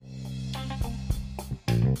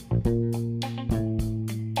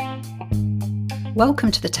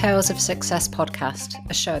Welcome to the Tales of Success podcast,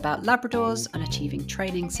 a show about Labradors and achieving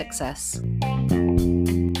training success.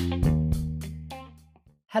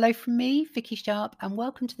 Hello from me, Vikki Sharpe, and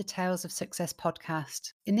welcome to the Tales of Success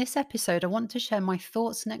podcast. In this episode, I want to share my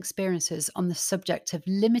thoughts and experiences on the subject of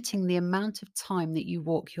limiting the amount of time that you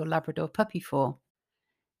walk your Labrador puppy for.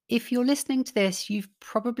 If you're listening to this, you've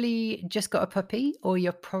probably just got a puppy or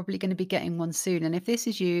you're probably going to be getting one soon. And if this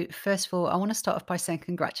is you, first of all, I want to start off by saying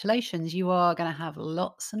congratulations. You are going to have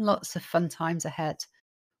lots and lots of fun times ahead.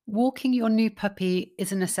 Walking your new puppy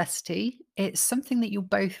is a necessity. It's something that you'll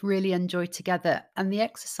both really enjoy together, and the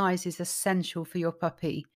exercise is essential for your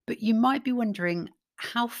puppy. But you might be wondering,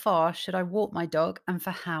 how far should I walk my dog and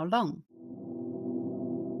for how long?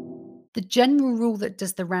 The general rule that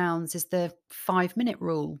does the rounds is the 5-minute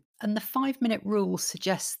rule. And the 5-minute rule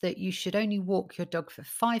suggests that you should only walk your dog for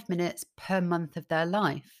 5 minutes per month of their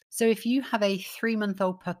life. So if you have a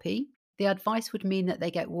 3-month-old puppy, the advice would mean that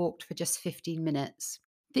they get walked for just 15 minutes.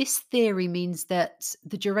 This theory means that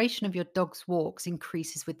the duration of your dog's walks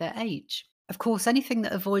increases with their age. Of course, anything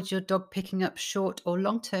that avoids your dog picking up short or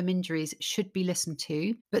long-term injuries should be listened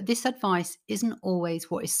to, but this advice isn't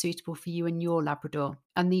always what is suitable for you and your Labrador,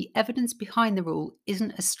 and the evidence behind the rule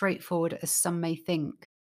isn't as straightforward as some may think.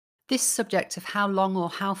 This subject of how long or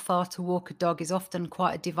how far to walk a dog is often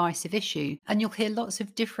quite a divisive issue, and you'll hear lots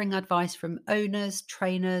of differing advice from owners,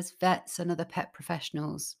 trainers, vets, and other pet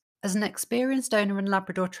professionals. As an experienced owner and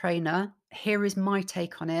Labrador trainer, here is my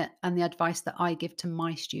take on it and the advice that I give to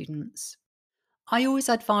my students. I always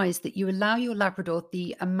advise that you allow your Labrador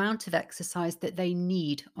the amount of exercise that they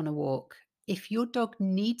need on a walk. If your dog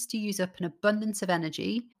needs to use up an abundance of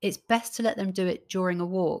energy, it's best to let them do it during a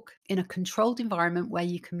walk in a controlled environment where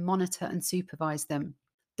you can monitor and supervise them.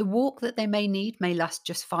 The walk that they may need may last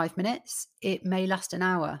just 5 minutes, it may last an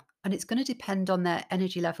hour, and it's going to depend on their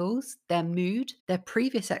energy levels, their mood, their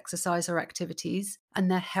previous exercise or activities,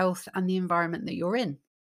 and their health and the environment that you're in.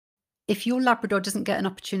 If your Labrador doesn't get an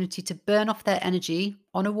opportunity to burn off their energy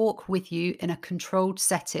on a walk with you in a controlled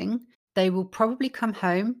setting, they will probably come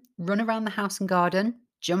home, run around the house and garden,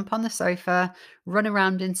 jump on the sofa, run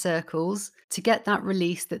around in circles to get that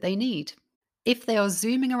release that they need. If they are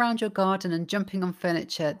zooming around your garden and jumping on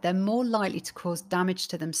furniture, they're more likely to cause damage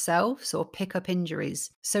to themselves or pick up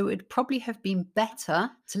injuries. So it would probably have been better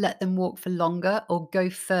to let them walk for longer or go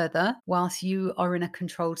further whilst you are in a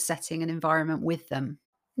controlled setting and environment with them.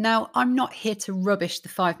 Now, I'm not here to rubbish the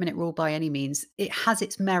 5-minute rule by any means. It has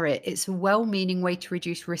its merit. It's a well-meaning way to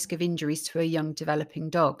reduce risk of injuries to a young developing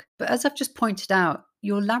dog. But as I've just pointed out,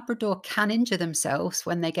 your Labrador can injure themselves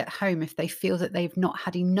when they get home if they feel that they've not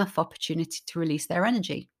had enough opportunity to release their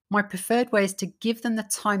energy. My preferred way is to give them the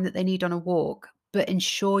time that they need on a walk, but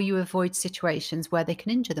ensure you avoid situations where they can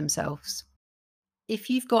injure themselves. If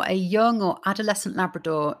you've got a young or adolescent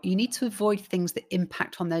Labrador, you need to avoid things that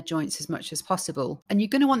impact on their joints as much as possible. And you're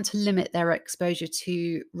going to want to limit their exposure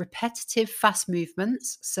to repetitive, fast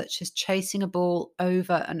movements, such as chasing a ball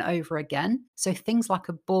over and over again. So things like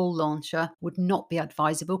a ball launcher would not be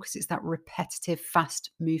advisable because it's that repetitive,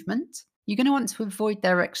 fast movement. You're going to want to avoid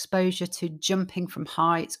their exposure to jumping from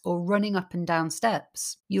heights or running up and down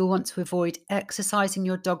steps. You'll want to avoid exercising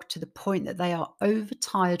your dog to the point that they are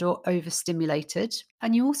overtired or overstimulated.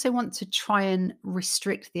 And you also want to try and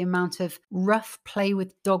restrict the amount of rough play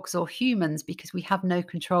with dogs or humans because we have no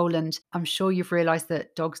control. And I'm sure you've realized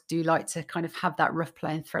that dogs do like to kind of have that rough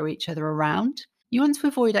play and throw each other around. You want to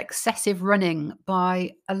avoid excessive running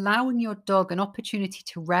by allowing your dog an opportunity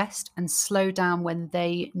to rest and slow down when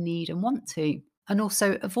they need and want to. And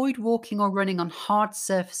also avoid walking or running on hard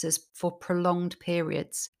surfaces for prolonged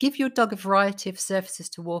periods. Give your dog a variety of surfaces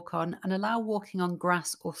to walk on and allow walking on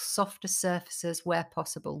grass or softer surfaces where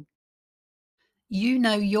possible. You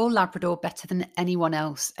know your Labrador better than anyone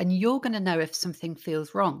else, and you're going to know if something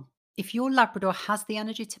feels wrong. If your Labrador has the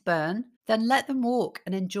energy to burn, then let them walk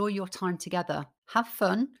and enjoy your time together. Have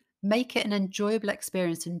fun, make it an enjoyable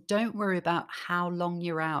experience, and don't worry about how long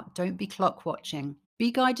you're out. Don't be clock watching.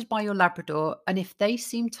 Be guided by your Labrador, and if they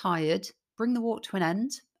seem tired, bring the walk to an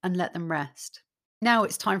end and let them rest. Now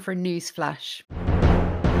it's time for a news flash.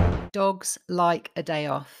 Dogs like a day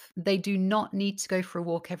off. They do not need to go for a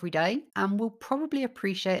walk every day and will probably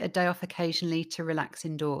appreciate a day off occasionally to relax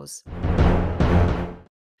indoors.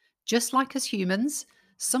 Just like as humans,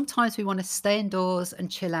 sometimes we want to stay indoors and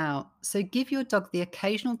chill out. So give your dog the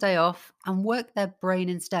occasional day off and work their brain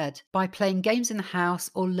instead by playing games in the house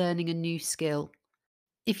or learning a new skill.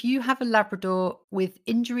 If you have a Labrador with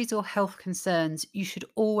injuries or health concerns, you should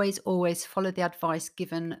always follow the advice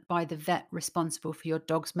given by the vet responsible for your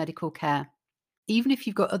dog's medical care. Even if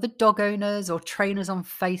you've got other dog owners or trainers on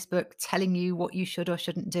Facebook telling you what you should or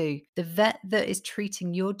shouldn't do, the vet that is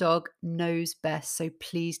treating your dog knows best. So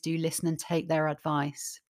please do listen and take their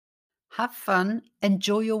advice. Have fun,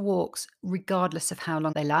 enjoy your walks, regardless of how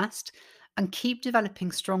long they last, and keep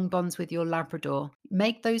developing strong bonds with your Labrador.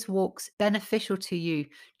 Make those walks beneficial to you,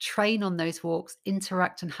 train on those walks,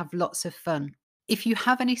 interact, and have lots of fun. If you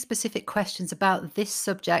have any specific questions about this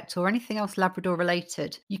subject or anything else Labrador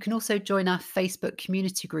related, you can also join our Facebook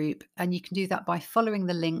community group, and you can do that by following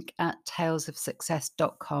the link at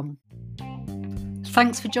talesofsuccess.com.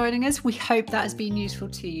 Thanks for joining us. We hope that has been useful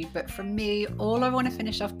to you. But from me, all I want to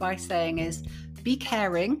finish off by saying is be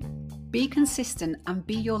caring, be consistent, and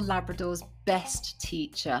be your Labrador's best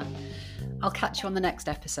teacher. I'll catch you on the next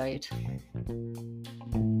episode.